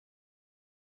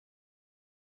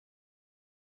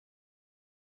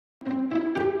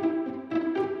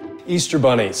Easter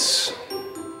Bunnies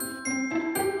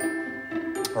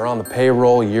are on the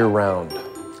payroll year-round.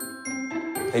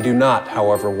 They do not,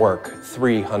 however, work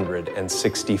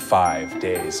 365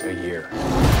 days a year.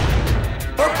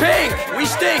 We're pink, we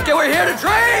stink, and we're here to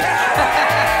drink!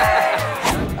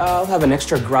 I'll have an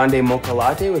extra grande mocha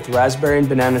latte with raspberry and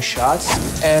banana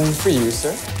shots. And for you,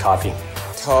 sir? Coffee.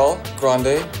 Tall,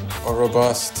 grande, or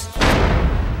robust?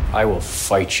 I will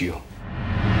fight you.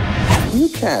 You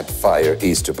can't fire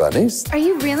Easter Bunnies. Are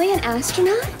you really an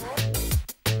astronaut?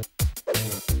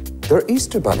 They're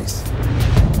Easter Bunnies.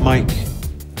 Mike,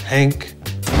 Hank,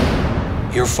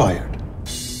 you're fired.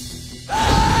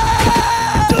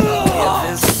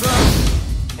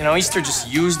 You know, Easter just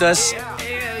used us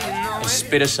and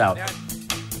spit us out.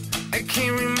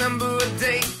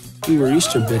 We were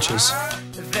Easter bitches.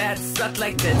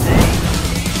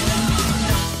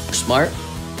 We're smart,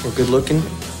 we're good looking,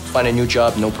 find a new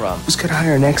job, no problem. Who's gonna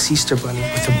hire an ex-Easter bunny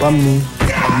with a bum knee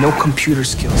and no computer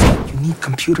skills? You need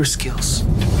computer skills.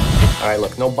 All right,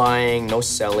 look, no buying, no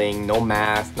selling, no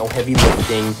math, no heavy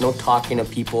lifting, no talking to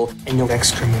people, and no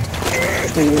excrement.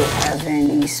 Do you have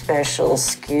any special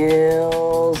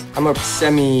skills? I'm a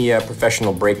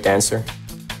semi-professional break dancer.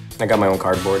 I got my own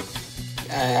cardboard.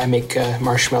 I make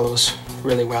marshmallows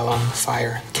really well on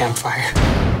fire, campfire.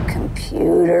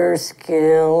 Computer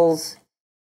skills?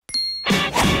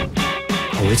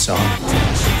 Oh, it's on.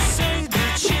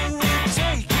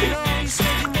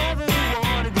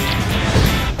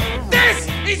 This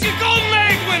is your golden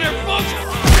egg winner, folks!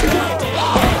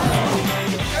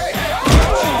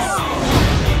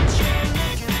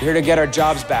 We're here to get our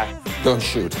jobs back. Don't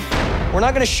shoot. We're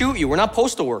not gonna shoot you. We're not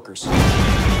postal workers.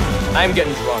 I am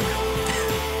getting drunk.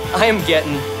 I am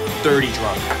getting dirty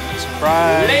drunk.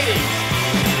 Surprise. Ladies!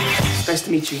 It's nice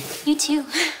to meet you. You too.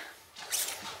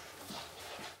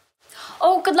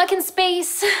 Oh, good luck in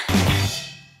space.